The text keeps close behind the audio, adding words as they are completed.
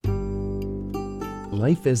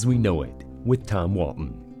Life as We Know It with Tom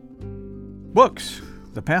Walton. Books,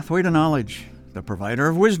 the pathway to knowledge, the provider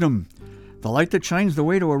of wisdom, the light that shines the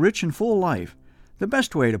way to a rich and full life, the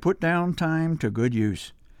best way to put down time to good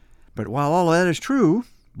use. But while all that is true,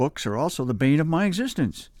 books are also the bane of my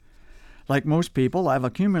existence. Like most people, I've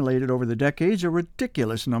accumulated over the decades a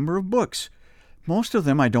ridiculous number of books. Most of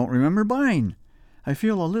them I don't remember buying. I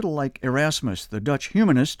feel a little like Erasmus, the Dutch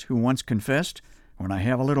humanist, who once confessed, "When I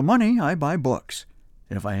have a little money, I buy books.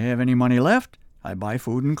 If I have any money left, I buy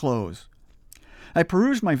food and clothes." I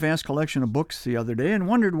perused my vast collection of books the other day and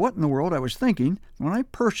wondered what in the world I was thinking when I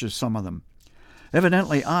purchased some of them.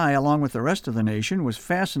 Evidently, I, along with the rest of the nation, was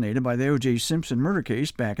fascinated by the O.J. Simpson murder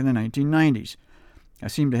case back in the 1990s. I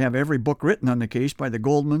seemed to have every book written on the case by the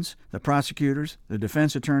Goldmans, the prosecutors, the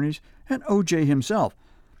defense attorneys, and O.J. himself.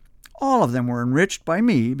 All of them were enriched by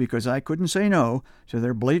me because I couldn't say no to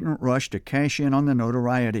their blatant rush to cash in on the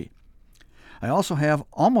notoriety. I also have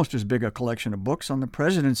almost as big a collection of books on the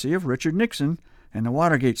presidency of Richard Nixon and the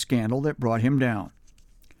Watergate scandal that brought him down.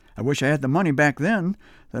 I wish I had the money back then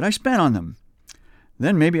that I spent on them.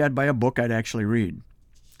 Then maybe I'd buy a book I'd actually read.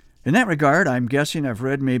 In that regard, I'm guessing I've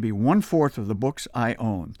read maybe 1/4 of the books I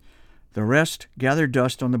own. The rest gather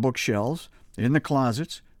dust on the bookshelves, in the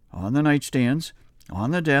closets, on the nightstands,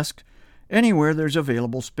 on the desk, anywhere there's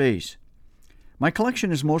available space. My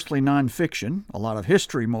collection is mostly nonfiction, a lot of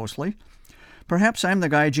history mostly. Perhaps I'm the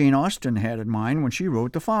guy Jane Austen had in mind when she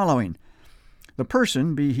wrote the following: "The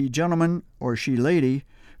person, be he gentleman or she lady,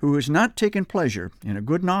 who has not taken pleasure in a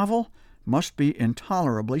good novel must be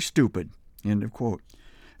intolerably stupid." End of quote.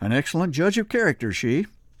 An excellent judge of character, she.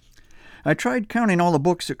 I tried counting all the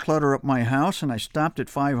books that clutter up my house, and I stopped at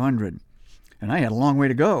 500. And I had a long way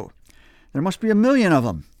to go. There must be 1,000,000 of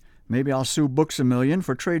them. Maybe I'll sue Books A Million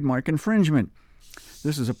for trademark infringement.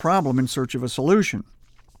 This is a problem in search of a solution.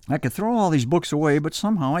 I could throw all these books away, but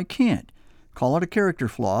somehow I can't. Call it a character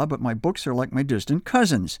flaw, but my books are like my distant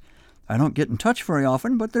cousins. I don't get in touch very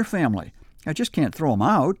often, but they're family. I just can't throw them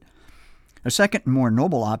out. A second and more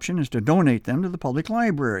noble option is to donate them to the public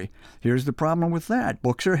library. Here's the problem with that.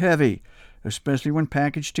 Books are heavy, especially when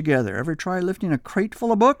packaged together. Ever try lifting a crate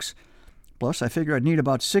full of books? Plus, I figure I'd need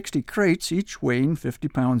about 60 crates, each weighing 50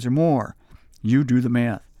 pounds or more. You do the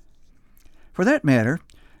math. For that matter,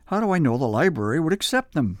 how do I know the library would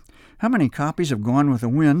accept them? How many copies of Gone with the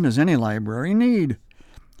Wind does any library need?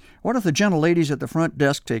 What if the gentle ladies at the front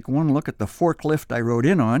desk take one look at the forklift I rode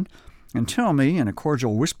in on and tell me, in a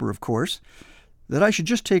cordial whisper of course, that I should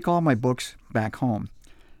just take all my books back home?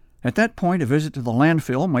 At that point, a visit to the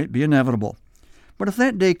landfill might be inevitable. But if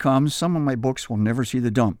that day comes, some of my books will never see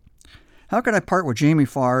the dump. How could I part with Jamie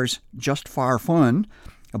Farr's Just Far Fun,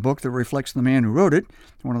 a book that reflects the man who wrote it,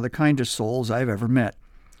 one of the kindest souls I've ever met?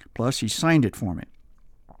 Plus, he signed it for me.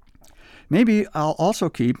 Maybe I'll also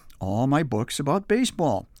keep all my books about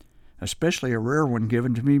baseball, especially a rare one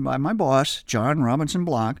given to me by my boss, John Robinson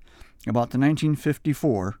Block, about the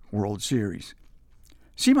 1954 World Series.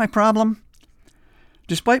 See my problem?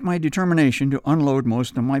 Despite my determination to unload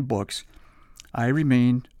most of my books, I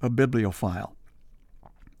remain a bibliophile.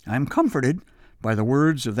 I am comforted by the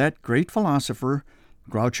words of that great philosopher,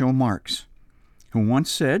 Groucho Marx, who once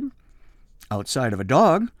said, "Outside of a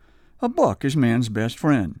dog, a book is man's best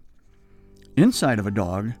friend. Inside of a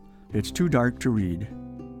dog, it's too dark to read."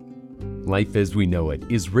 Life as We Know It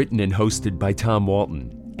is written and hosted by Tom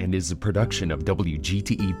Walton and is a production of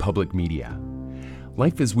WGTE Public Media.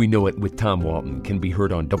 Life as We Know It with Tom Walton can be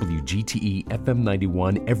heard on WGTE FM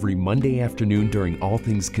 91 every Monday afternoon during All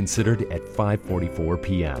Things Considered at 5:44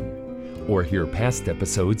 p.m. Or hear past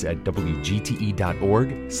episodes at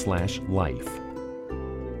WGTE.org/life.